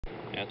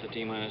At the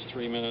T-minus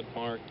 3-minute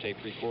mark, tape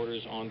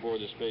recorders on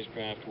board the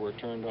spacecraft were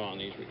turned on.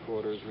 These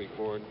recorders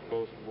record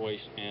both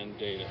voice and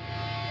data.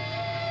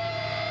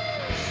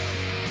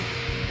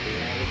 We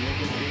have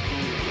ignition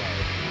sequence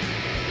start.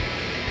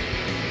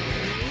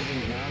 The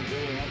engine's now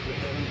building up to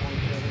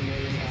 7.7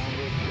 million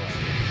pounds of thrust.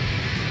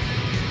 We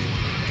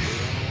have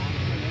a launch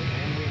commit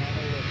and we have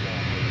a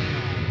liftoff.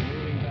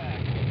 Moving back.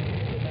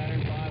 The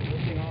Saturn V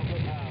lifting off the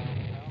bow.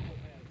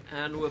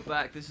 And we're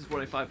back. This is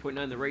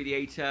 105.9 The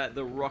Radiator,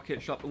 the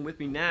rocket shop, and with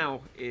me now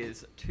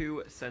is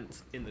 2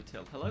 cents in the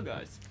till. Hello,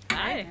 guys.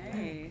 Hi.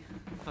 Hey.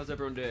 How's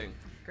everyone doing?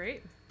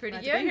 Great. Pretty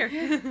Glad to be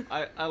good. here.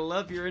 I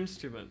love your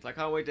instruments. I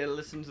can't wait to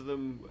listen to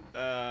them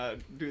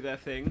do their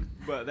thing,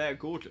 but they're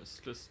gorgeous,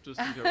 just in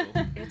general.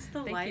 It's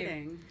the Thank you.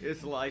 lighting.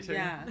 It's lighting.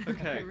 Yeah.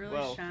 Okay. It really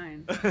well,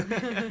 shines.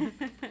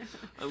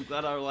 I'm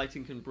glad our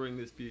lighting can bring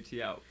this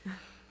beauty out.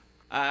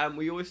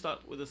 We always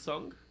start with a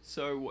song.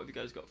 So what have you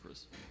guys got for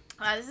us?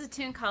 This is a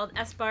tune called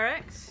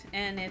Esparx,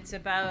 and it's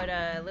about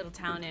a little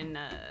town in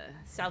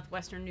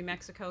southwestern New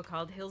Mexico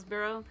called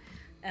Hillsboro.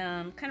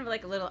 Kind of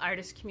like a little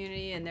artist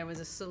community, and there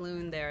was a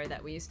saloon there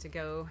that we used to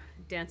go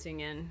dancing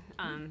in.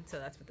 So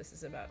that's what this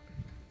is about.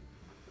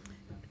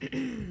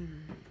 1,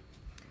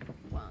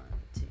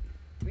 2,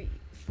 3,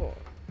 4.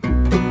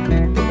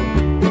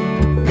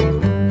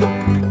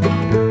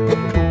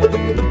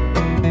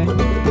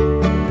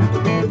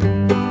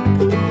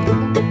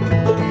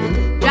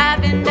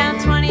 Driving down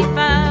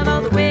 25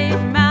 all the way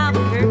from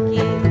Albuquerque.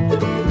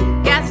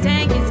 Gas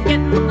tank is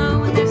getting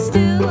low and there's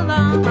still a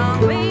long,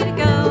 long way to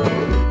go.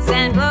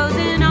 Sand blows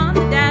in on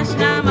the dash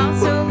and I'm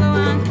also low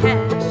on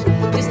cash.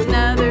 Just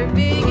another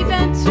big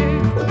adventure,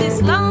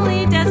 this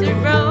lonely desert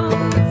road.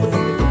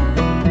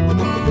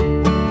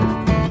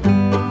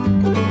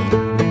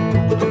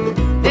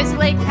 There's a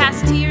lake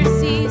past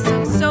TRC,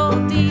 sunk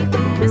so deep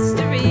in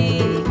mystery.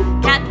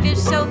 Catfish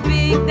so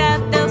big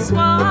that they'll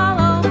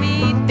swallow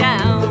me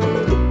down.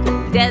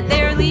 Dead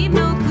there, leave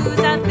no clues.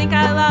 I think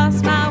I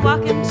lost my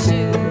walking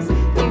shoes.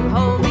 You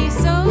hold me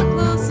so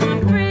close,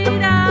 I'm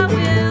afraid I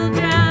will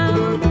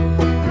drown.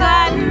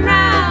 Gliding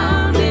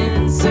round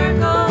in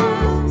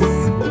circles.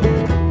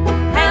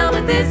 Hell,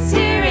 but this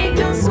here ain't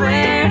no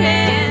square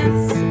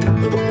dance.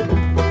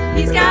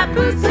 He's got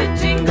boots that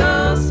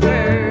jingle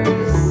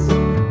spurs.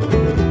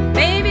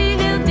 Maybe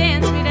he'll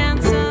dance me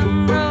down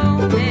some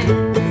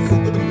romance.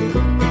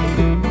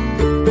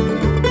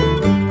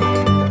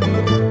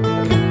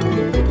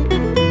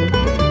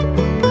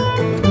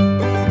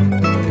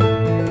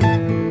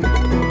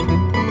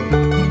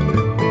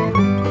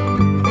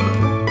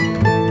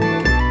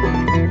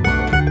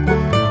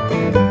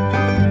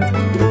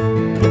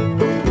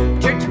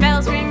 Church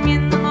bells ring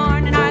in the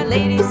morning, Our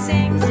Lady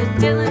sings a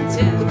Dylan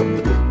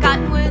tune.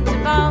 Cottonwoods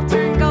of all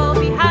turn gold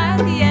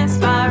behind the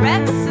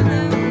SRX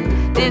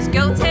saloon. There's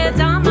goat's heads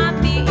on my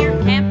feet, your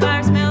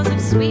campfire smells of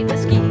sweet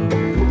whiskey.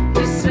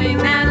 Just swing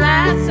that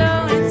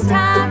lasso, and it's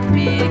time for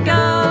me to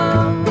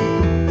go.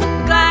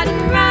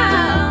 Gliding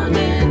round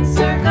in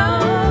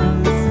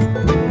circles.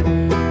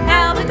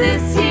 Hell, but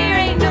this here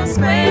ain't no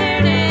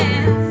square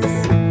dance.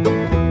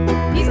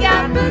 He's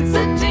got boots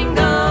that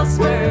jingle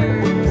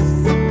spurs.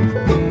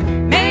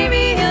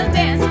 Maybe he'll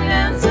dance me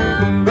down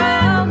some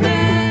romance.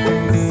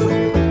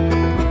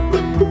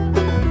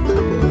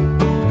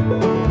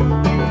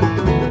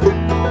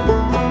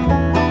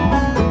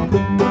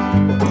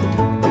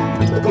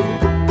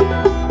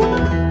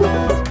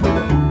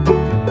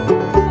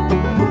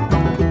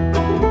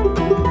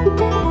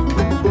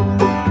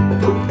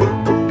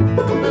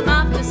 Well, I'm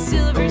off to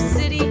Silver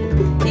City,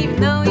 even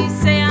though you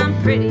say I'm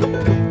pretty.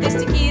 There's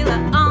tequila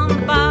on the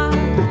bar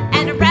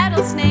and a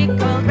rattlesnake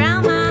all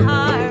around my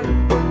heart.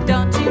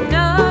 Don't you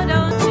know,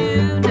 don't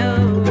you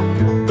know?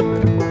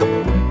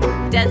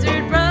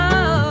 Desert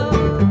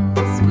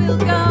roads we'll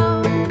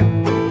go,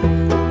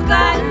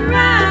 gliding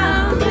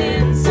round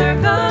in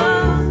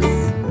circles.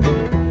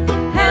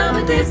 Hell,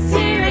 but this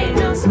here ain't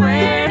no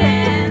square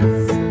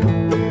dance.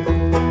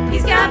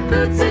 He's got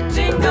boots that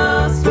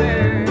jingle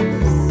spurs.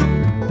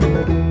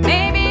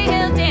 Maybe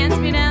he'll dance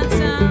me down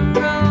some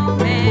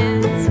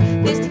romance.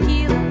 There's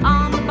tequila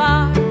on the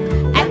bar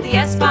at the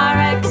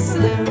SRX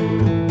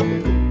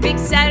saloon. Big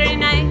Saturday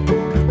night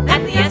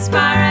at the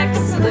SRX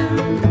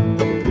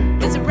saloon.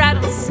 There's a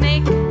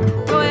rattlesnake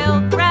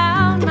coiled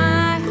round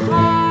my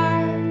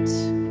heart.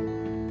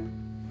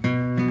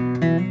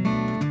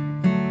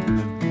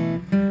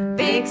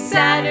 Big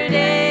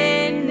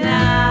Saturday night.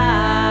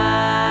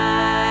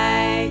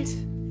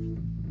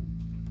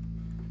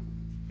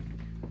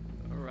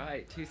 All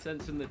right, 2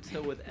 cents in the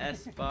till with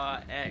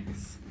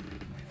S-Bar-X.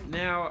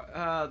 Now,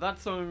 that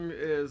song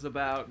is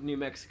about New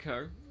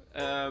Mexico.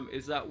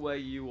 Is that where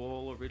you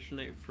all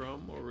originate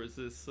from, or is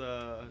this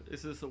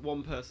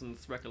one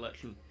person's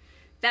recollection?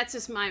 That's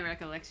just my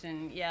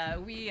recollection. Yeah,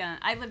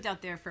 I lived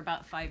out there for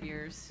about 5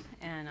 years,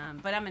 and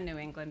but I'm a New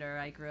Englander.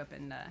 I grew up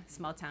in a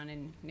small town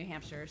in New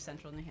Hampshire,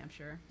 central New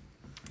Hampshire.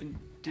 And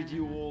did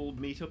you all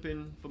meet up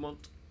in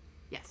Vermont?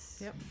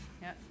 Yes. Yep.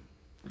 Yep.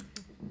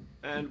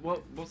 And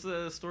what's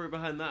the story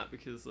behind that?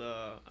 Because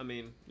I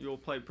mean, you all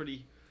play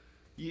pretty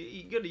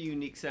You got a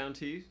unique sound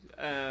to you.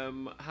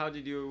 How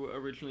did you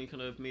originally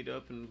kind of meet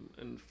up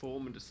and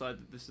form and decide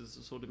that this is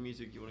the sort of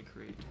music you want to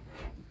create?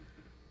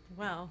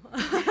 Well,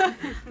 I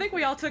think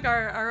we all took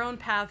our own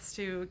paths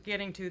to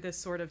getting to this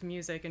sort of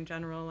music in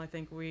general. I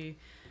think we,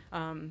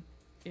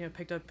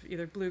 picked up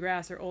either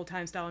bluegrass or old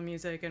time style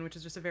music, and which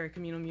is just a very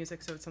communal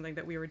music. So it's something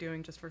that we were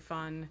doing just for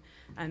fun.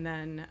 And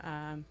then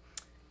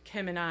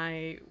Kim and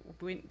I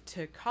went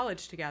to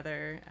college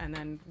together, and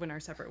then went our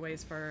separate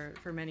ways for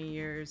many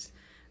years.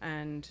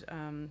 And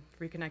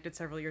reconnected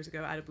several years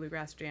ago at a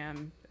bluegrass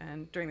jam.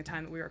 And during the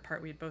time that we were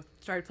apart, we had both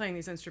started playing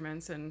these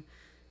instruments and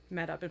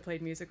met up and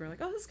played music. We're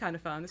like, oh, this is kind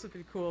of fun. This would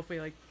be cool if we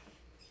like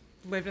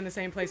lived in the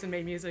same place and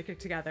made music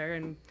together.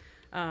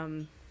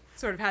 And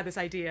sort of had this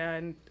idea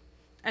and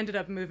ended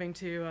up moving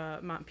to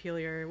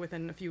Montpelier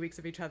within a few weeks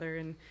of each other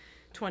in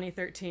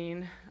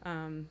 2013.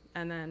 And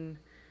then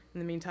in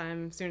the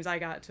meantime, as soon as I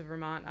got to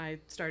Vermont, I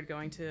started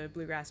going to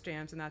bluegrass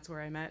jams, and that's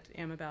where I met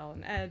Amabel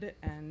and Ed.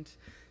 And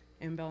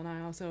Amabel and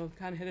I also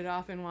kind of hit it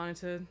off and wanted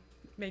to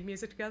make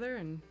music together.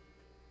 And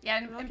yeah,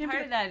 and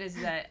part of that is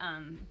that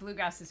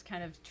bluegrass is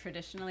kind of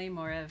traditionally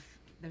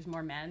there's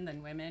more men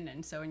than women,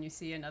 and so when you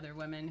see another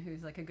woman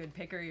who's like a good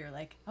picker, you're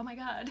like, oh my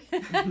god,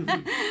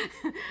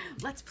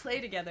 let's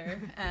play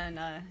together.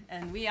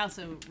 And we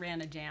also ran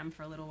a jam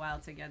for a little while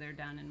together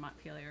down in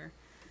Montpelier.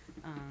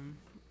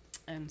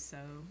 And so,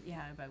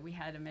 yeah, but we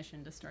had a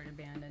mission to start a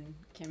band, and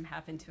Kim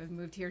happened to have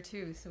moved here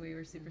too, so we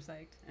were super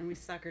psyched. And we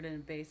suckered in a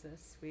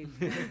bassist.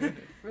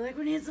 We're like,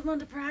 we need someone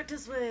to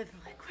practice with.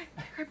 We're like, quick,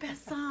 pick our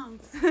best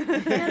songs.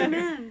 Get them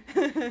in.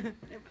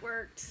 It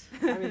worked.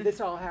 I mean, this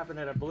all happened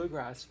at a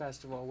bluegrass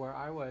festival where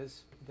I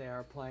was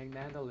there playing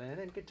mandolin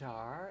and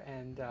guitar,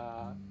 and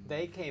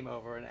they came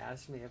over and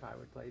asked me if I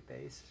would play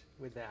bass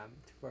with them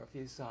for a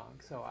few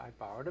songs. So I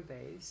borrowed a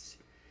bass.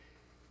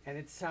 And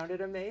it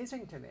sounded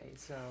amazing to me.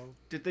 So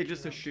did they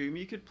just assume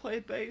you could play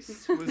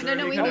bass? Was there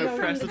No, any we kind knew of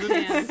from the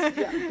precedence? jams.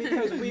 yeah,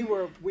 because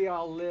we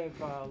all live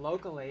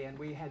locally, and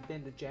we had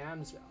been to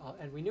jams,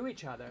 and we knew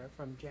each other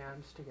from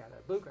jams together,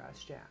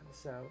 bluegrass jams.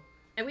 So.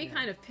 And we Yeah.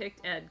 kind of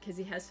picked Ed because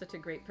he has such a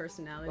great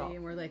personality, Well.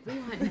 and we're like, we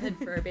want Ed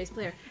for our bass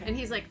player. And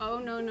he's like, oh,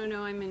 no,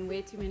 I'm in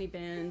way too many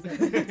bands at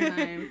the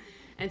time.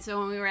 And so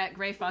when we were at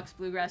Gray Fox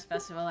Bluegrass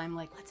Festival, I'm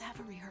like, let's have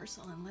a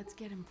rehearsal and let's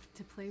get him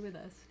to play with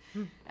us.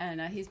 And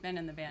he's been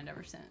in the band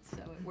ever since, so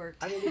it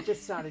worked. I mean, it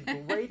just sounded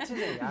great to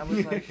me. I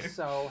was like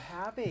so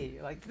happy.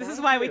 Like this is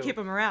thank why we you. keep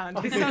him around.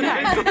 He's so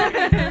nice.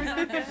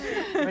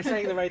 Am I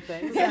saying the right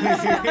things?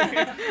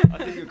 I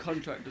think your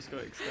contract just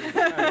got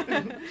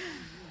extended.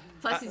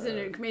 Plus, he's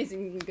an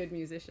amazing good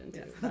musician,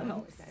 too. That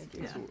helps. Thank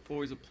you. It's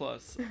always a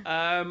plus.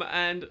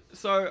 And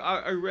so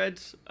I read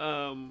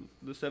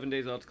the 7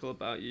 Days article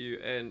about you,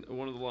 and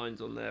one of the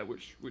lines on there,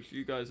 which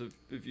you guys have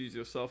used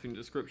yourself in the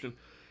description,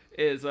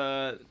 is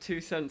 2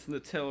 cents in the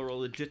till are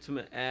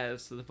legitimate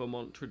heirs to the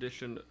Vermont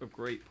tradition of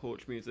great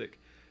porch music.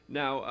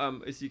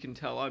 Now, as you can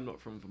tell, I'm not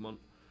from Vermont.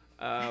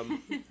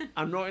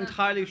 I'm not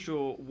entirely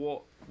sure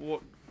what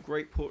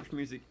great porch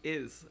music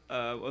is,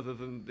 other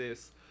than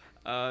this.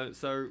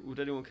 So would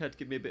anyone care to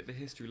give me a bit of a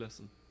history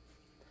lesson?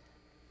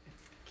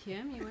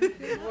 Kim, you want to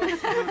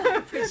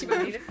feel You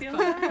want me to feel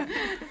that?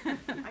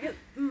 I guess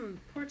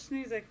porch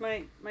music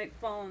might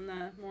fall in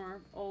the more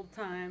old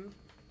time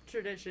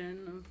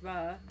tradition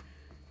of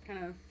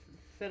kind of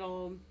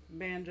fiddle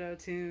banjo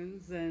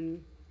tunes,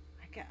 and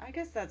I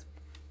guess that's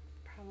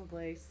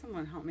probably,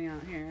 someone help me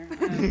out here.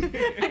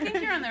 I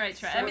think you're on the right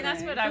track. I mean,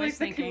 that's what I was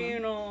like thinking. The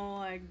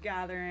communal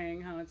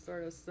gathering, how it's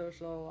sort of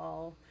social,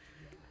 all.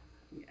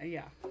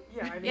 Yeah.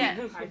 Yeah, I mean,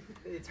 Yeah.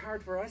 it's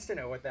hard for us to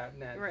know what that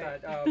meant,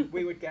 Right. but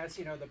we would guess,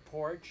 the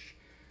porch,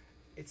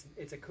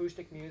 it's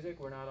acoustic music,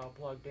 we're not all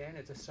plugged in,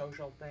 it's a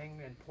social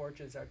thing, and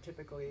porches are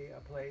typically a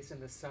place in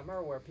the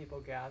summer where people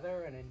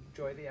gather and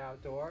enjoy the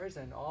outdoors,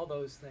 and all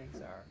those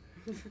things are...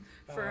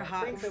 For a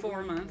hot things that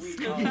 4 months. we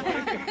call,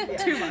 yeah.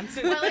 2 months.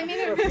 Well, I mean,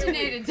 it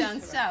originated down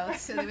south,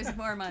 so there was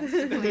more months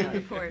to play on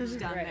the porch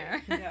down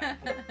Right. there. Yeah.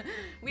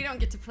 We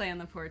don't get to play on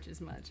the porch as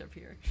much up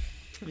here.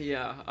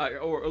 Yeah,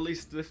 or at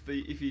least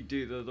if you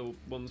do the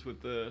ones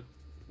with the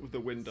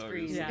windows,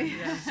 Screens. Yeah.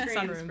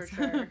 Screens for Sunrooms.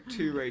 sure.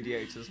 2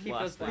 radiators, Keep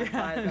those plastic.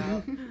 black flies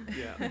out.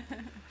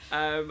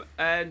 Yeah.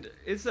 And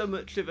is there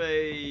much of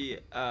a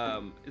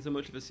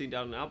scene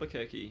down in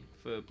Albuquerque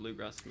for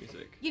bluegrass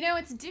music? You know,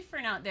 it's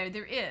different out there.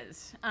 There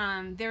is.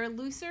 They're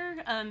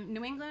looser.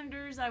 New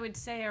Englanders, I would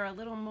say, are a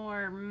little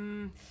more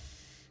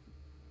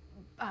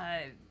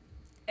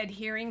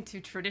adhering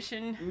to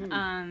tradition.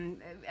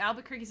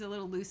 Albuquerque's a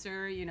little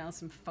looser.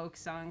 Some folk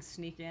songs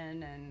sneak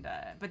in,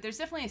 but there's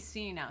definitely a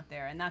scene out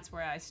there, and that's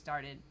where I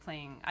started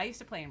playing. I used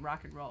to play in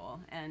rock and roll,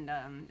 and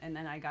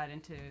then I got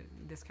into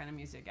this kind of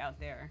music out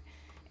there.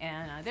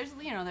 And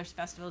there's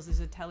festivals. There's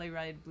a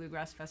Telluride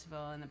Bluegrass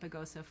Festival and the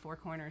Pagosa Four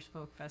Corners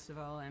Folk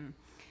Festival, and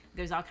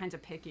there's all kinds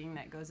of picking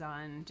that goes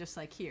on, just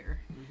like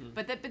here.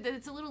 But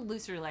it's a little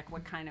looser, like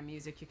what kind of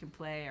music you can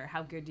play or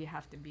how good you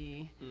have to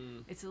be.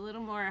 It's a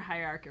little more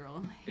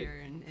hierarchical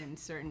here in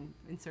certain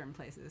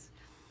places.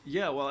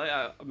 Yeah, well,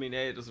 I mean,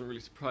 it doesn't really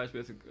surprise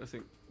me. I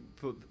think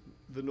for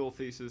the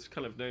Northeast is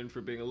kind of known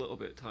for being a little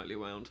bit tightly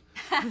wound.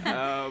 Well, and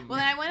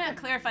I want to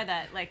clarify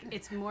that, like,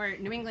 it's more,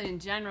 New England in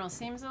general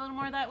seems a little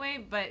more that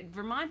way, but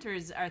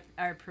Vermonters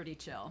are pretty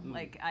chill.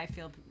 Like, I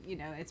feel, you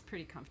know, it's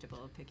pretty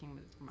comfortable picking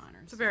with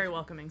Vermonters. It's a very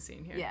welcoming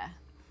scene here. Yeah.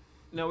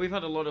 Now, we've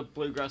had a lot of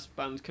bluegrass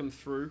bands come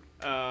through,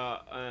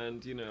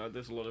 and, you know,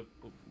 there's a lot of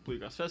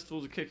bluegrass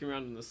festivals kicking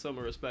around in the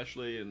summer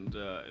especially, and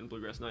in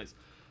bluegrass nights.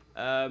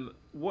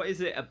 What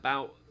is it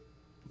about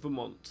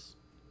Vermont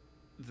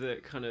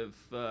that kind of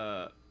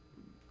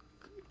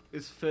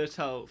is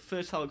fertile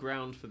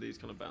ground for these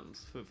kind of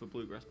bands, for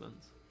bluegrass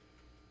bands?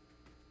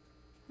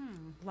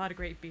 A lot of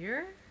great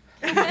beer.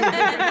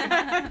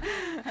 That's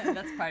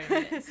part of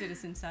it.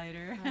 Citizen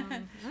cider. I don't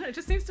know, it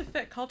just seems to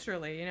fit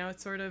culturally. You know,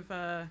 it's sort of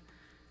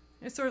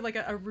like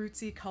a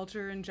rootsy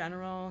culture in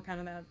general, kind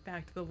of that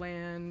back to the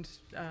land,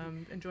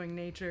 enjoying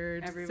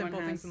nature, just Everyone simple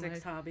has things in 6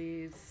 life.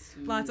 hobbies.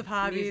 Lots of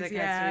hobbies, Music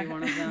yeah. has to be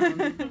one of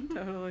them.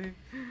 Totally.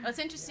 Well, it's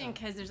interesting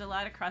because there's a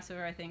lot of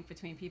crossover, I think,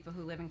 between people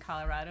who live in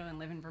Colorado and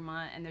live in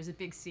Vermont, and there's a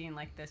big scene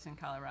like this in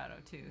Colorado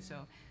too. So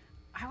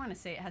I want to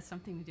say it has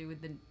something to do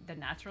with the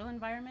natural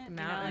environment, you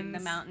know, like the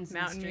mountains,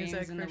 mountain and streams,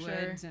 music and the for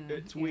sure. woods, and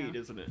It's you know. weed,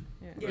 isn't it?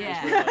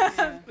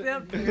 Yeah.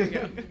 Yep, there you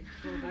go.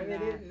 I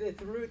mean,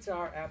 its roots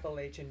are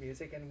Appalachian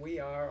music, and we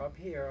are up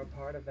here a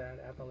part of that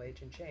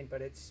Appalachian chain.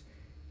 But it's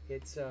you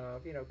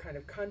know, kind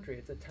of country.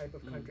 It's a type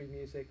of country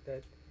music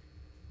that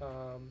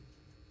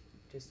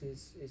just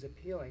is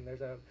appealing.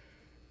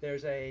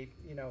 There's a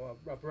you know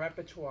a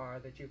repertoire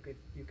that you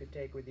could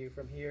take with you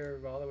from here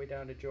all the way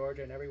down to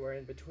Georgia and everywhere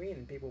in between,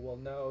 and people will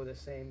know the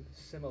same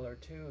similar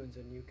tunes,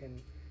 and you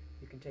can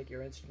take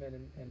your instrument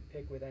and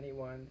pick with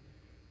anyone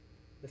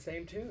the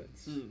same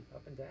tunes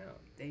up and down.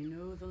 They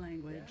know the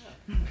language.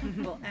 Yeah.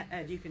 Well,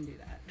 Ed, you can do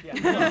that.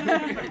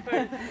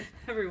 Yeah.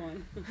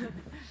 Everyone.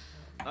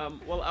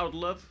 Well, I would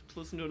love to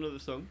listen to another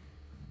song.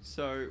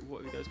 So,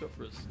 what have you guys got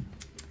for us?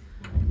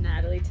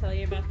 Natalie, tell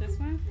you about this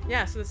one?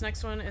 Yeah, so this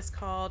next one is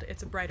called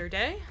It's a Brighter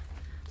Day.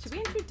 Should we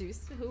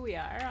introduce who we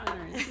are on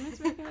our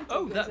instruments?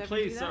 Oh, that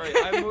please. Sorry,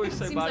 I'm always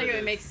so Seems bad like at it would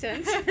this. make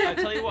sense. I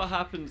tell you what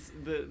happens.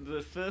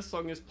 The first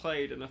song is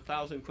played, and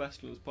 1,000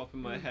 questions pop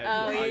in my head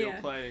Oh, while you're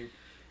yeah. playing,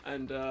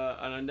 and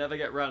I never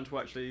get round to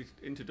actually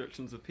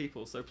introductions of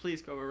people. So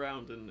please go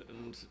around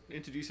and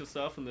introduce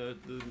yourself and the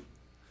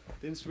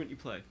instrument you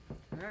play.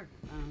 Sure.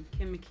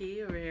 Kim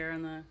McKee over here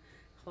on the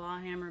claw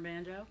hammer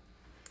banjo.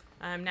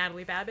 I'm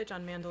Natalie Babbage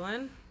on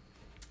mandolin.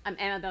 I'm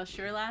Annabelle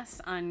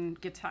Sherlass on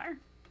guitar.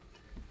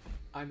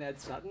 I'm Ed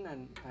Sutton,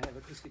 and I have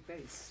acoustic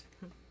bass.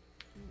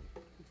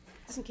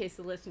 Just in case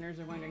the listeners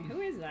are wondering,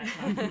 who is that?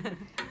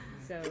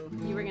 So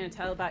you were going to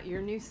tell about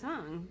your new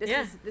song.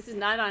 This is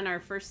not on our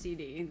first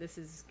CD. This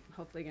is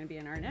hopefully going to be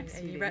in our next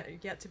CD.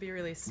 Yet to be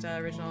released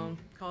original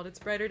called It's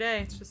a Brighter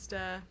Day. It's just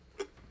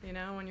you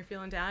know, when you're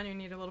feeling down, you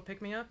need a little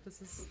pick me up.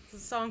 This is a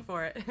song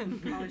for it.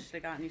 Probably should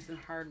have gotten you some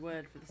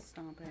hardwood for the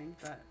stomping,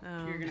 but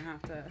you're gonna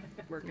have to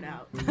work it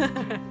out.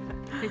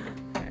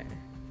 Okay.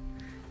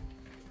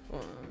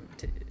 1,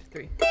 2,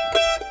 3.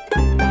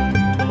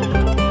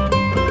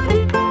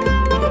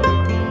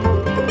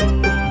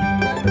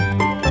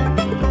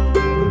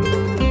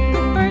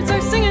 Birds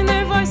are singing,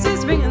 their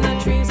voices ringing, the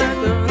trees are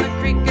glowing, the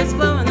creek is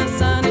flowing, the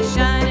sun is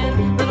shining,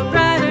 a little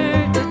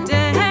brighter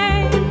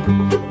today.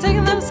 Take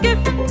a little skip,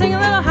 take a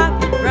little hop,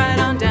 right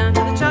on down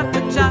to the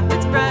chocolate shop.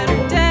 It's a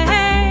brighter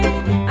day.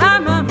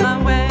 I'm on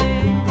my way.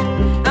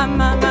 I'm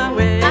on my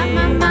way. I'm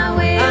on my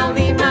way. I'll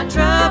leave my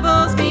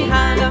troubles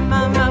behind. I'm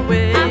on my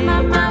way. I'm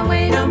on my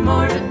way. No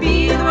more to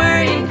be the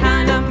worrying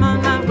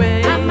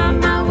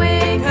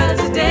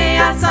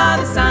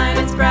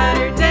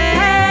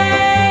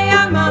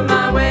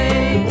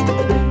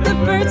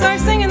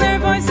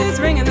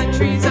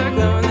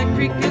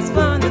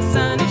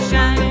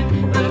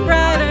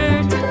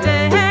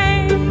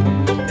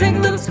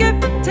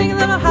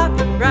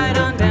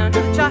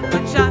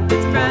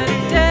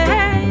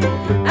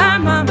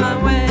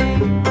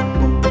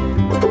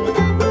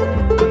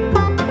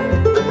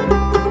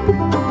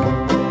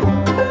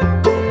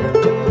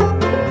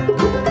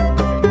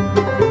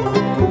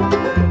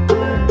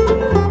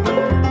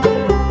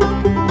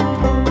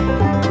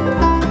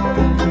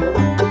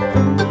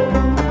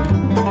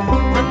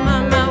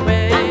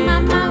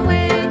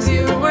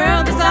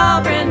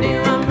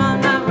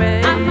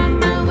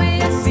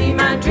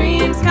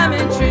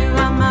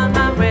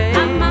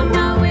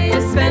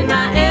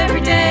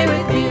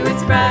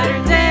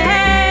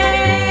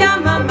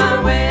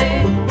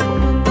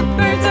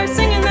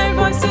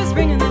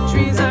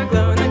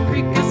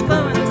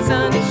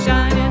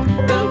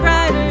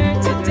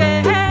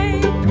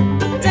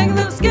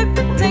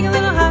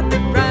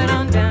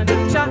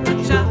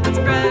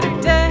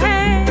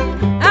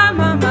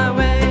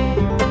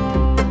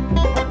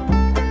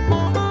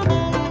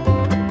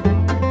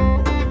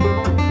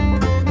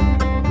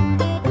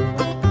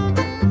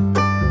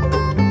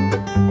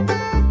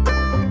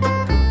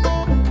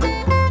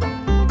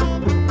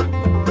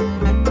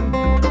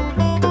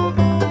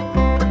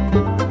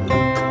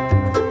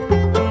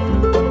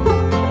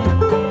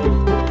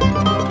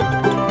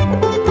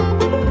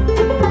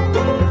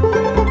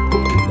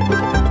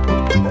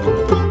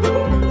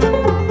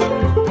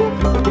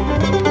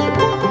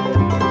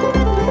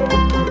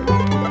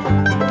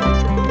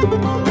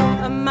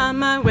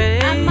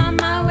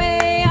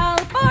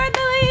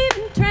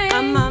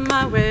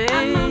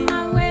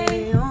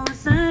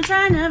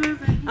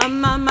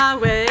I'm on my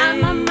way.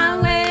 I'm on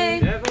my way.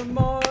 Never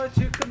more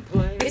to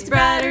complain. It's a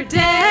brighter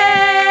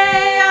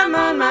day. I'm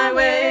on my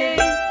way.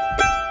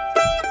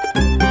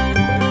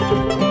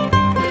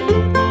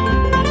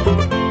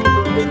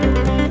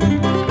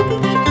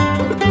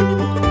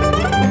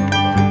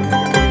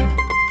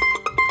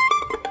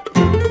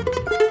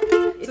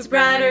 It's a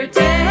brighter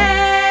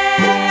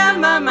day.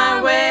 I'm on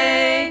my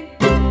way.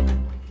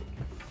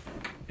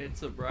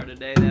 It's a brighter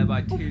day there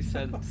by 2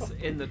 cents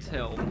in the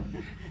till.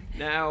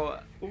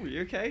 Now, oh,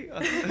 you okay?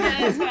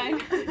 That's fine.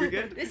 You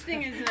good? This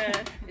thing is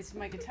it's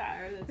my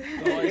guitar. That's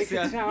Oh, I Makes see.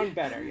 it I sound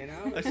better, you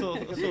know? I saw-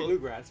 It's I saw-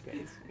 bluegrass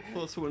bass.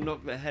 thought someone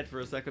knocked their head for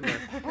a second there.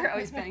 we're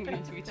always banging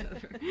into each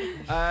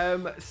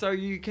other. So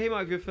you came out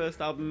with your first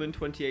album in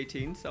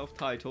 2018,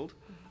 self-titled.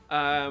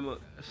 No,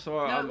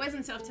 it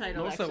wasn't self-titled.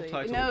 not actually.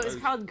 self-titled, No, it it was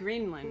was- called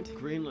Greenland.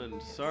 Greenland.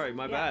 Sorry,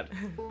 my Yeah.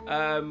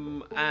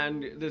 bad.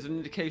 And there's an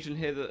indication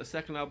here that a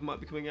second album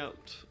might be coming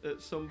out at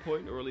some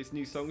point, or at least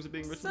new songs are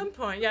being written. Some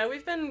point, yeah.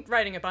 We've been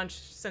writing a bunch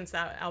since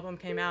that album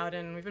came out,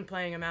 and we've been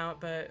playing them out,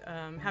 but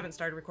haven't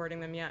started recording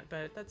them yet.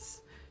 But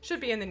that's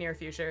should be in the near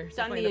future. It's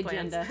on Definitely the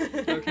in plans.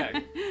 agenda.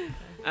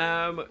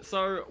 Okay.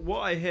 So what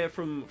I hear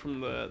from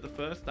the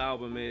first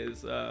album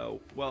is,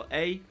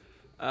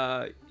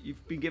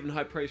 you've been given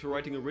high praise for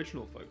writing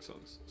original folk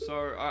songs.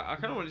 So I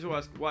kind of wanted to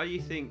ask, why do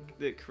you think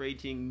that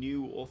creating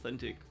new,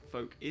 authentic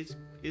folk is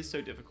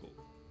so difficult?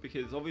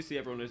 Because obviously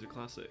everyone knows the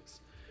classics,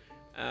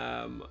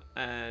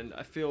 and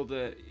I feel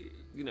that,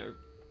 you know,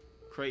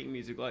 creating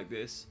music like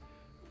this,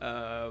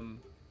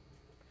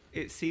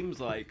 it seems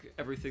like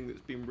everything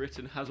that's been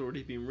written has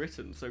already been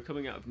written. So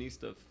coming out of new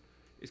stuff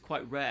is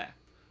quite rare.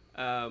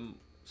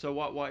 So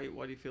why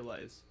do you feel that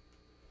is?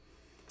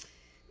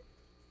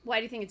 Why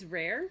do you think it's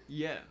rare?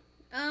 Yeah.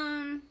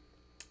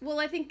 Well,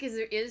 I think because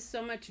there is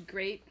so much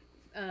great,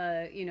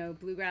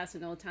 bluegrass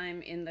and old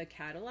time in the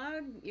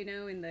catalog. You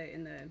know, in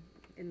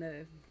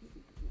the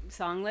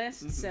song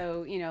list. Mhm.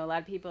 So a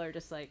lot of people are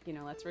just like,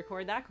 let's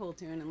record that cool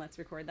tune and let's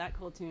record that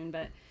cool tune.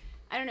 But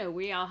I don't know.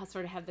 We all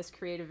sort of have this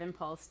creative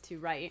impulse to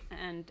write,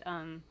 and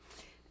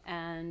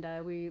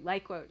we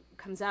like what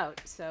comes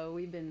out. So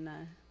we've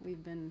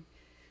been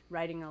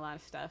writing a lot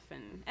of stuff,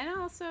 and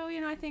also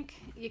I think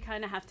you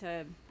kind of have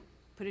to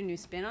put a new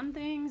spin on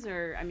things,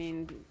 or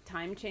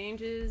time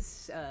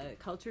changes,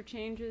 culture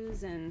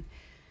changes, and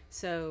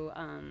so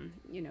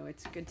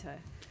it's good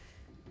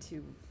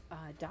to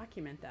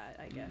document that,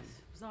 I guess.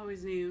 There's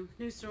always new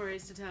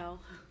stories to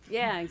tell.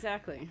 Yeah,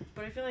 exactly.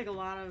 But I feel like a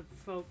lot of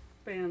folk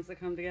bands that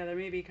come together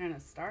maybe kind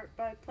of start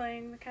by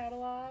playing the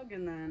catalog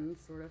and then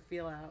sort of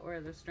feel out where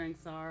their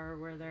strengths are,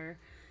 where their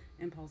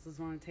impulses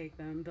want to take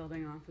them,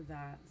 building off of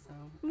that. So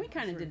We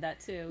kind of did that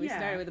too. We Yeah.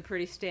 started with a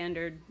pretty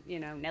standard,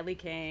 Nellie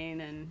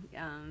Kane, and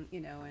and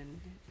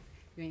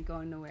You Ain't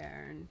Going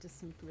Nowhere, and just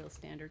some real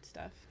standard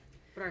stuff.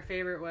 But our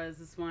favorite was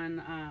this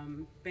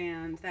one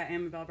band that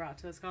Amabel brought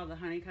to us called the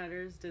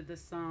Honeycutters. Did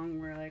this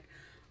song where like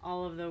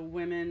all of the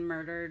women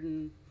murdered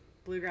and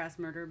bluegrass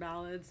murder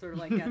ballads sort of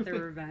like get their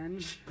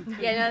revenge.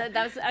 Yeah, no,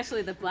 that was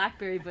actually the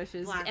Blackberry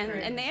Bushes,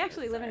 Blackberry and they Bushes,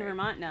 actually live in sorry.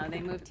 Vermont now.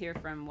 They moved here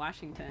from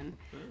Washington,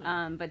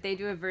 but they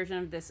do a version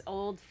of this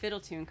old fiddle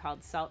tune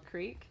called Salt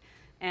Creek,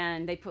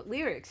 and they put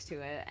lyrics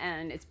to it,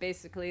 and it's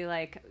basically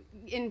like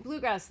in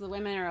bluegrass, the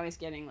women are always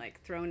getting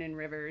like thrown in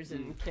rivers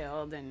and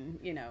killed, and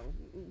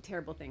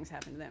terrible things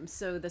happen to them.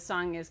 So the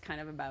song is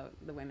kind of about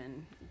the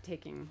women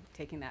taking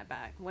that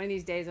back. One of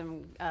these days,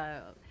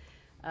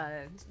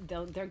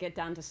 they'll get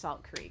down to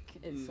Salt Creek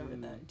is sort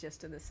of the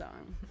gist of the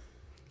song.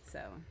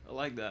 So I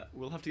like that.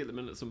 We'll have to get them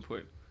in at some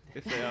point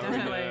if they are.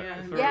 Definitely,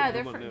 if they're yeah, in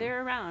they're Vermont now.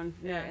 they're around.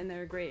 Yeah. And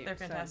they're great. They're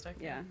so, fantastic.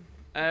 yeah.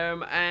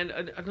 And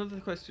another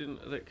question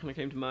that kind of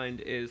came to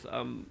mind is,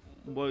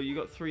 you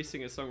got 3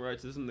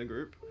 singer-songwriters in the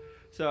group.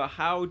 So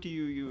how do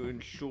you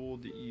ensure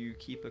that you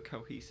keep a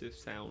cohesive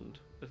sound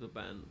as a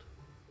band?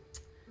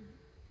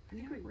 I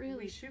think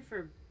we shoot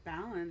for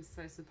balance,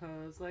 I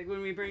suppose. Like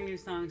when we bring new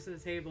songs to the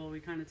table, we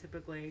kind of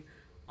typically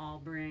all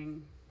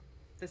bring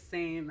the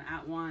same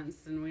at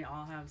once, and we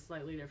all have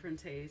slightly different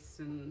tastes,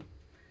 and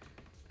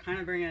kind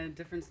of bring a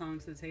different song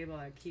to the table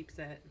that keeps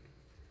it.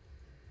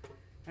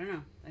 I don't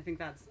know. I think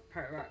that's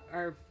part of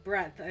our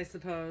breadth, I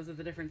suppose, of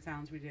the different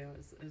sounds we do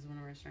is one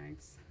of our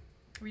strengths.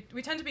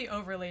 We tend to be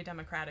overly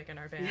democratic in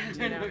our band.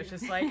 It's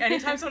just like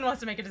anytime someone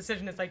wants to make a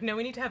decision, it's like, no,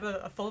 we need to have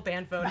a full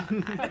band vote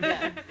on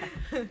that.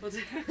 Yeah.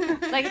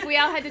 Like if we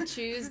all had to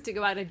choose to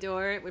go out a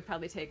door, it would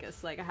probably take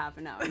us like a half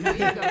an hour. No, you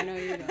go. No,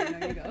 you go.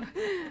 No, you go.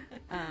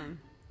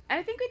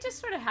 I think it just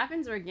sort of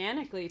happens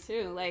organically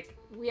too. Like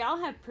we all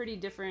have pretty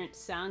different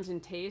sounds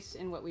and tastes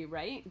in what we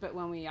write, but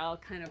when we all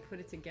kind of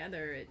put it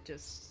together, it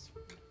just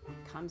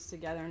comes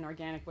together in an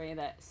organic way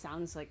that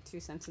sounds like 2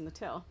 cents in the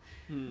till.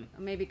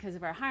 Maybe because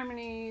of our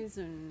harmonies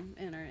and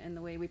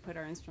the way we put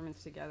our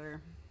instruments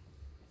together.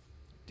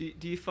 Do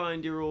you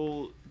find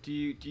do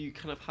you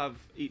kind of have,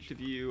 each of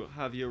you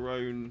have your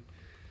own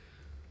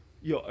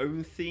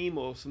theme,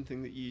 or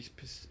something that you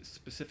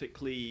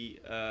specifically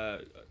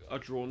are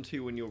drawn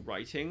to when you're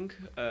writing?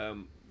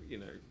 Kind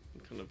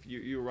kind of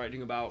you were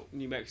writing about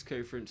New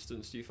Mexico, for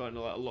instance. Do you find a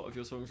lot of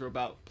your songs are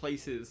about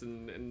places,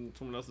 and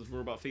someone else's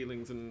more about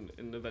feelings and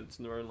events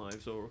in their own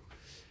lives, or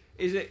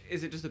is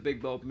it just a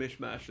big bulb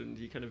mishmash, and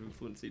you kind of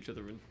influence each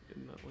other in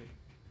that way?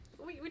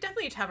 We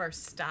definitely each have our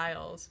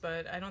styles,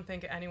 but I don't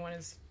think anyone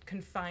is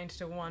confined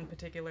to one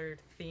particular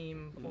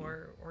theme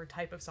or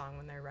type of song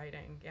when they're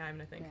writing. Yeah, I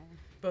mean, I think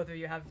both of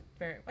you have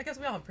I guess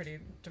we all have pretty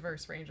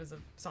diverse ranges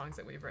of songs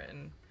that we've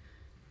written,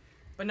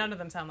 but none of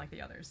them sound like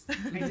the others.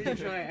 I did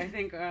enjoy. I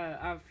think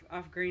off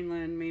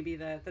Greenland, maybe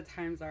the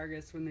Times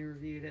Argus, when they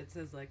reviewed it,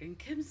 says like, and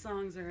Kim's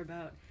songs are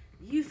about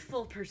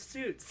youthful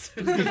pursuits.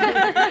 And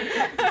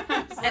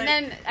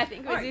then I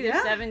think it was either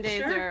 7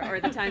 Days or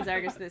the Times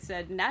Argus that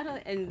said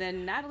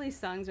Natalie's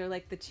songs are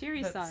like the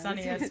cheery The songs.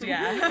 sunniest,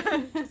 yeah.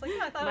 Just like,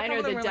 yeah, I thought Mine a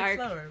are couple the of them were, dark.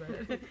 like, slower,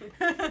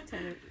 but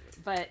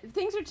But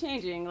things are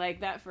changing.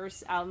 Like that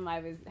first album,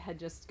 had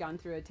just gone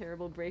through a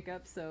terrible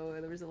breakup, so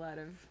there was a lot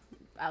of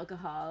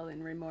alcohol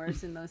and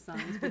remorse in those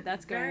songs. But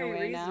that's going Very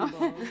away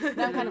reasonable.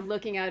 now. I'm kind of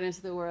looking out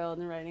into the world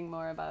and writing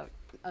more about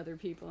other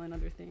people and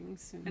other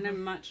things. And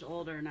I'm much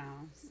older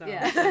now, so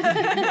Yeah.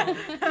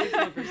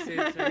 youthful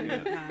pursuits are in the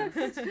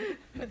past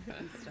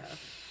and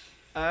stuff.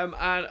 And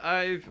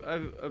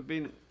I've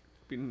been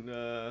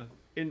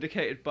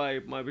indicated by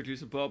my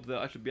producer Bob that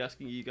I should be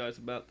asking you guys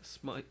about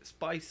the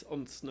Spice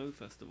on Snow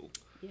Festival.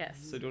 Yes.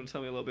 So do you want to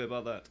tell me a little bit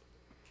about that?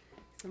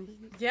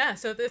 yeah,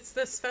 so it's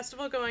this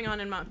festival going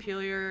on in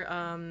Montpelier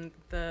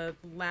the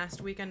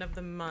last weekend of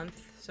the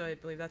month. So I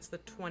believe that's the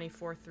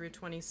 24th through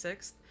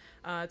 26th.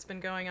 It's been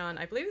going on,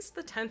 I believe it's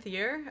the 10th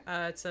year.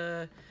 It's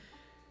a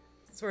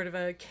sort of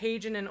a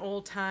Cajun and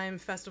old-time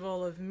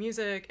festival of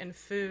music and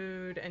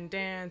food and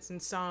dance and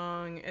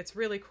song. It's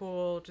really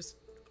cool, just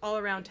all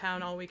around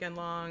town all weekend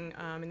long.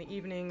 In the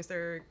evenings,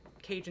 there are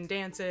Cajun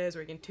dances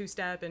where you can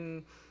two-step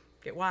and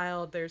get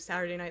wild. There's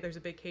Saturday night, there's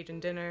a big Cajun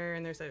dinner,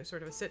 and there's a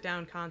sort of a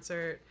sit-down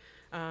concert.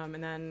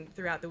 And then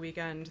throughout the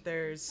weekend,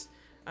 there's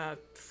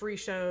free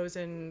shows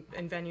and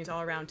venues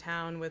all around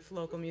town with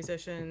local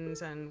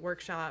musicians and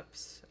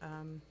workshops.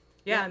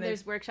 Yeah, and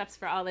there's workshops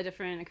for all the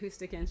different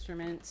acoustic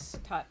instruments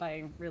taught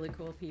by really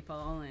cool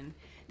people, and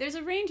there's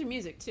a range of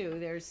music too.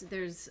 There's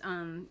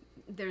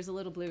a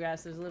little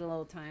bluegrass, there's a little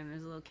old time,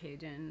 there's a little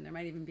Cajun, there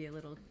might even be a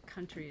little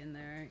country in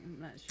there. I'm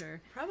not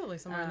sure. Probably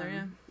somewhere in there,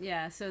 yeah.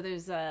 Yeah, so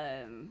there's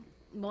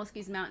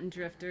Molsky's Mountain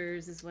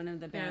Drifters is one of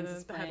the Yeah, bands. the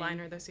that's playing.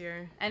 headliner this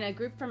year. And a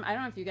group from, I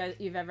don't know if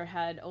you've ever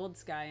had Old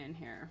Sky in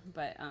here,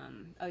 but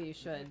oh, you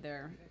should.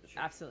 They're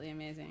absolutely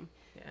amazing.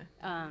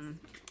 Yeah.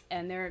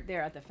 And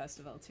they're at the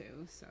festival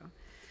too, so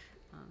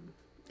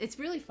it's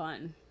really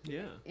fun.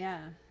 Yeah. Yeah.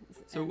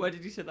 So where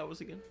did you say that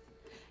was again?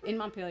 In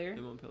Montpelier.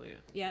 In Montpelier.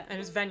 Yeah. And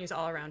there's venues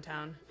all around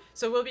town.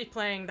 So we'll be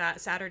playing that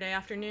Saturday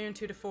afternoon,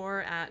 2 to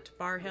 4 at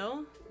Bar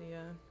Hill,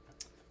 the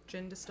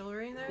gin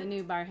distillery there. The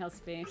new Bar Hill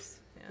space.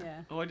 Yeah.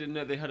 Yeah. Oh, I didn't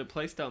know they had a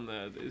place down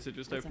there. Is it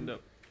just It's opened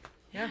up?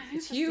 Yeah.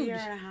 It's Just huge. a year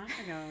and a half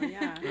ago,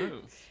 yeah.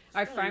 Oh.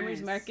 Our really farmers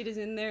nice. market is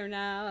in there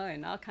now,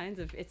 and all kinds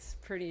of. It's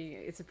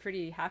a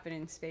pretty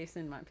happening space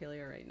in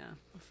Montpelier right now.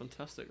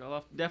 Fantastic.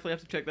 Definitely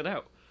have to check that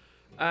out.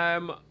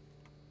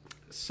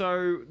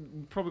 So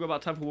probably got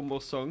about time for one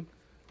more song.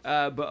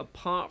 But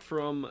apart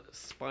from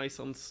Spice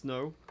on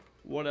Snow,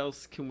 what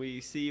else can we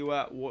see you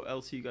at? What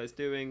else are you guys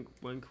doing?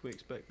 When can we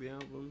expect the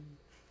album?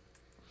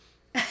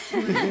 You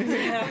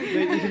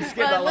can skip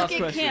that Well, last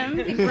look at question.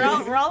 Kim.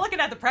 We're all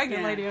looking at the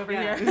pregnant Yeah, lady over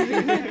yeah.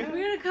 here.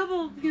 We got a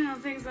couple,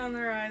 things on the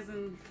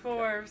horizon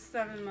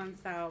 7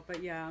 months out,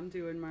 but yeah, I'm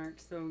due in March,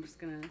 so I'm just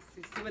gonna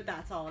see what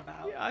that's all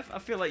about. Yeah, I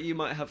feel like you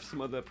might have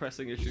some other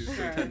pressing issues to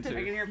Sure. attend I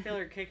can to. hear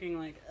Filler kicking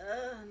like,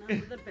 not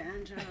with the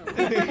banjo.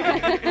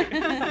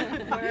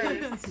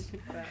 Worst.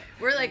 But,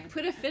 We're like,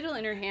 put a fiddle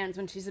in her hands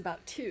when she's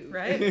about 2.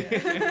 Right?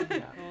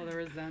 oh, the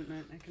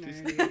resentment. I can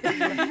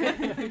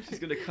already. She's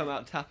gonna come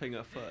out tapping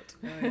her foot.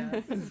 Oh,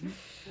 yes.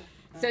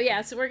 So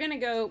yeah, so we're not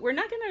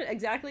gonna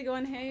exactly go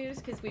on hiatus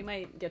because we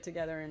might get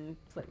together and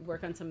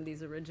work on some of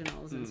these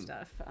originals and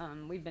stuff.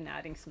 We've been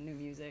adding some new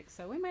music,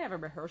 so we might have a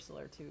rehearsal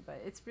or two,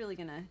 but it's really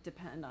gonna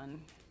depend on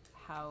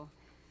how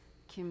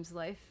Kim's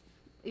life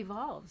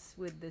evolves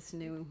with this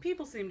new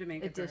People seem to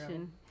make it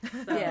edition.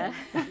 through, so Yeah.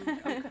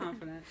 I'm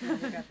confident we'll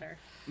get there.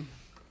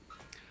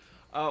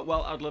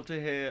 Well, I'd love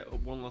to hear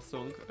one last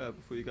song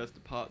before you guys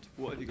depart.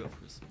 What have you got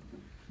for us?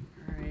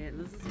 All right,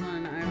 this is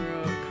one I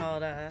wrote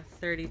called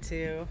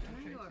 32.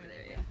 Go over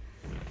there, yeah.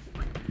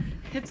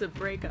 It's a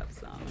breakup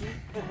song.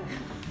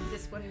 Is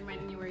this one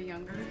when you were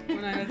younger?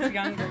 When I was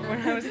younger,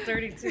 when I was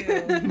 32.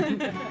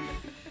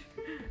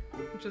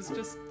 Which was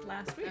just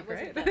last week, That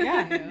wasn't right? that yeah,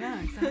 long ago.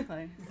 yeah,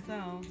 exactly.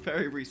 So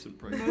Very recent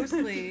break.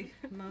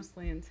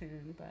 mostly in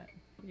tune, but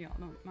y'all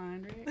don't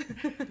mind, right?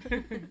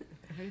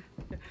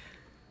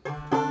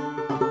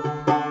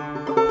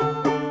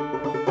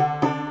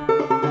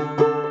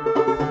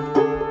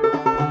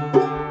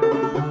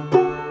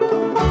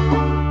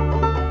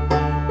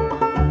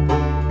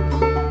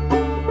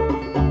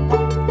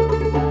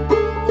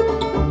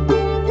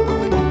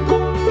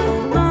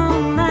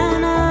 Long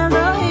line of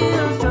low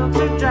heels, strokes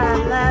are dry,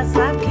 last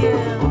life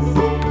kills.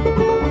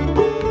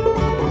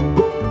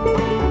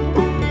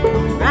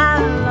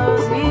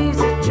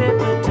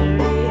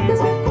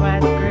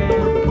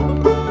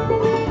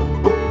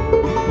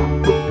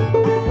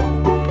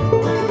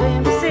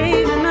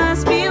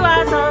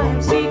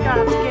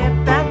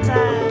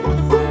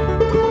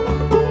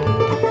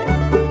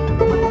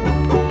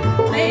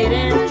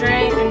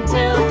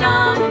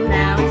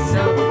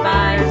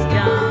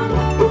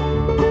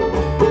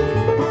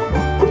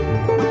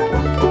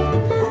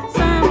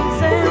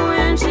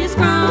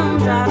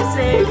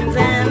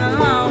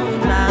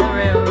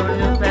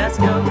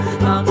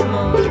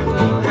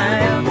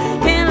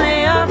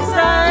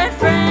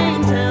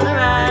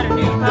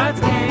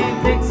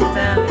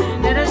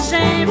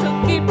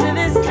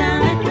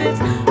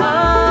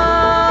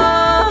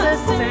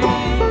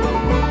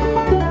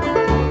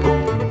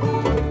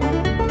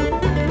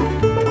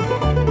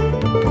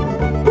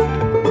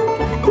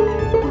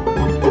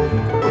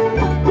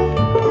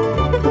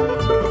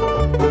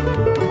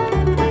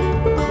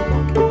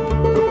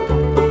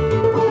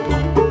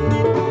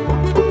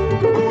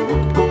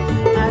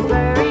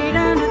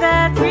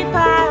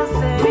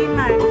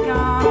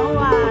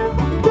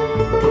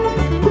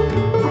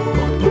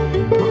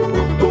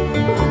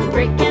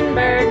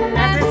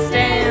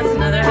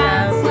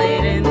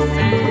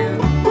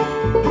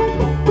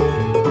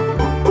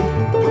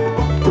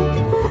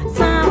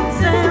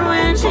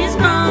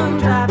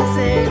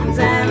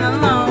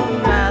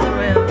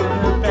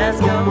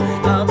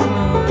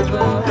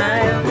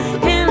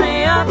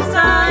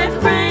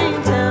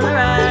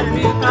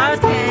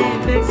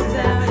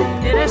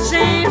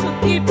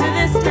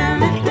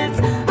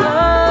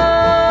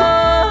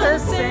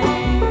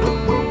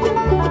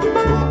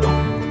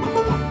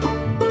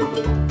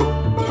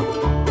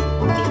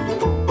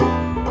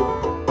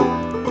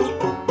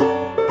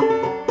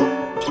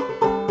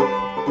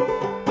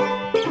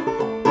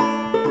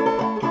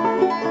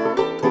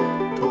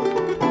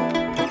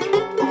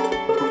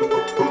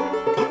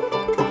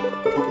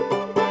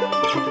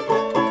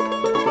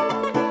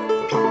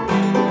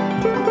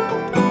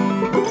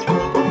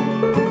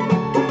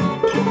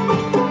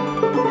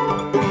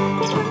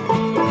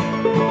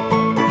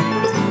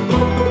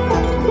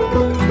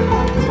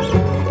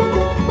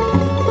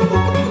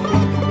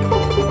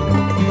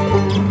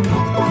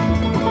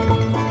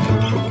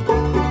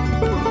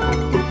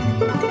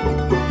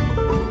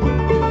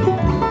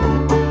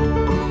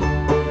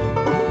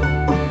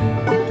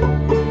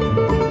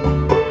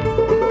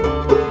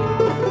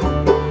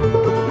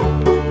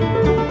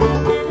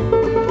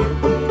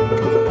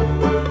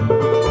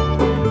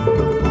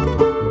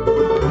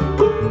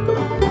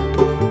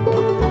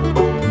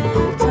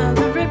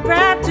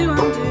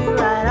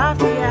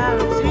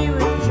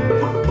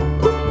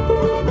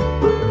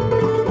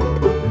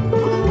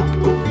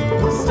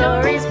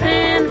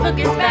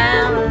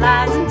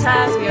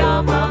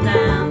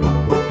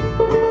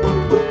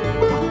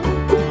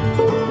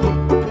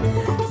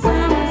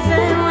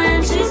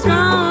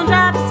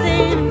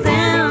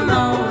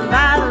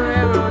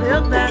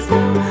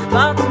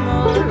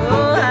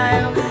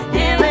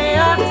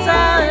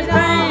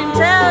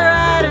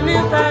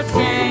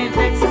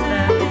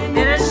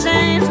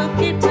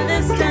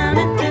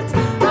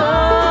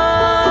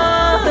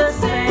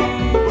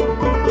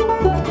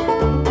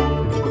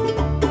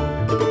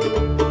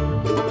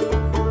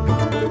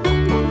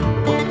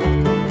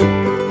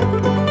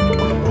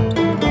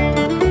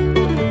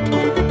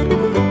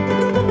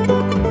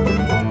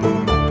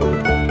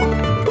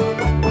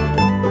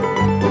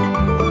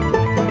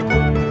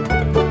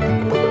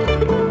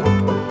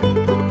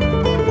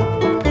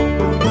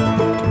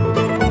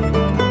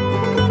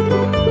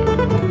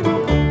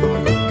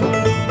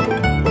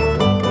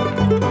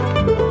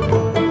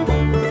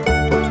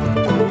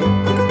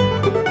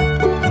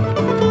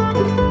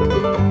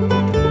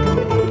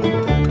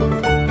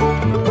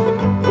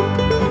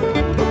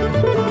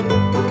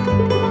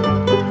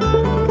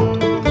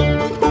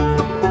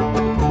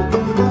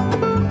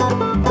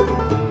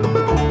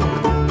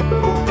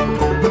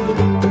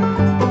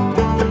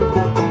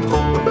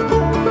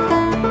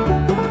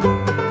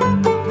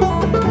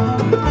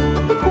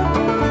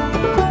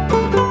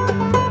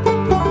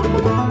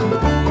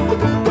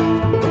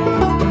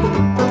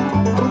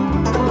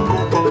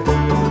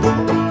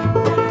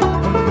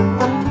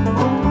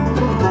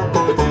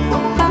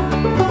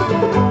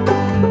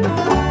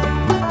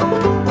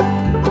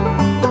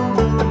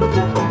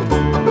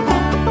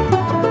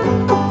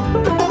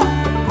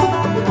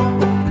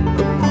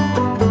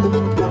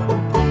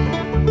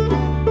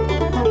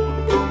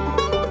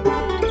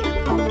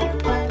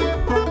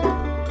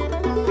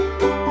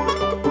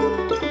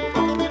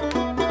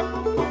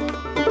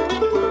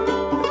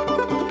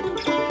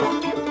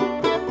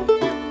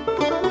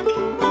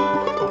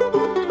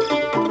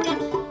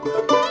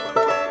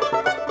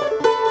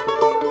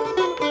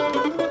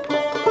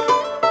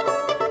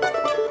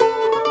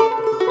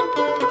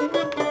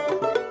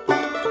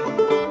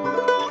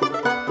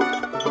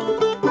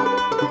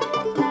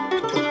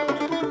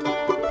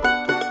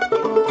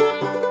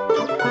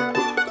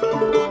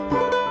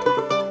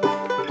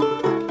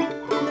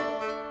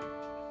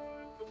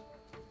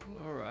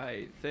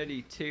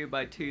 2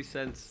 by 2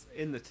 cents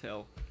in the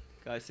till.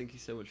 Guys, thank you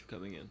so much for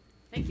coming in.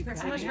 Thank you for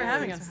Thanks so much for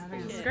having us.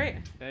 This is great.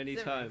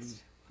 Anytime.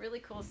 Really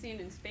cool scene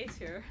in space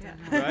here.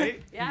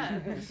 Right? Yeah.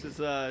 This is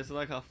it's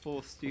like our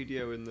 4th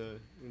studio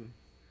in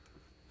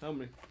how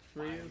many?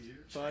 3 years?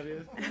 5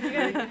 years? You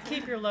gotta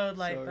keep your load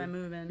light Sorry. by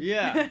moving.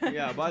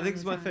 Yeah, but I think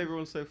it's my favorite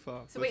one so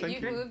far. So But wait,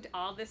 thank you you. moved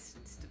all this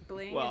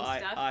bling Well,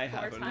 and stuff I 4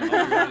 haven't. times?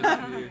 I'll be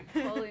honest with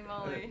you. Holy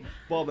moly.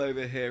 Bob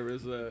over here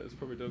has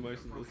probably done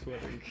most of the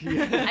sweating.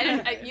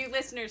 You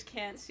listeners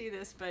can't see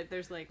this, but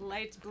there's like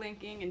lights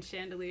blinking and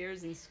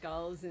chandeliers and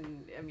skulls,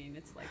 and I mean,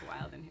 it's like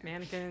wild in here.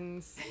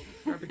 Mannequins,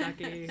 rubber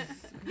duckies.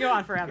 Go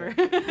on forever.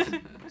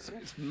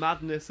 It's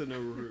madness in a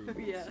room.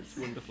 Yes. It's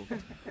wonderful.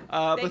 Thanks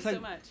but so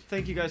much.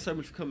 Thank you guys so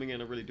much for coming in.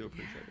 I really do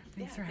appreciate it.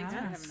 Thanks for thanks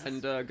having for us.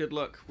 having And good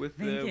luck with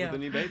Thank the you.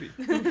 new baby.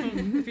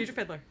 The future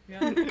fiddler.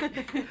 Yeah.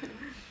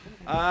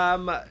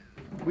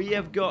 We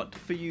have got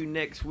for you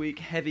next week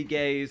Heavy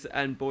Gaze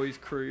and Boys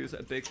Cruise.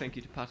 A big thank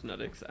you to Pattern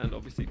Addicts and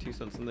obviously 2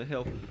 Cents in the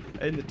Till.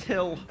 Why do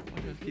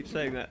I keep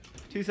saying that?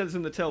 2 Cents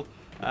in the Till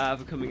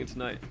for coming in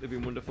tonight. They've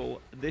been wonderful.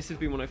 This has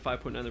been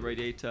 105.9 The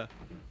Radiator.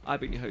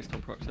 I've been your host,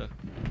 Tom Proctor.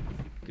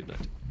 Good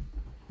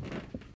night.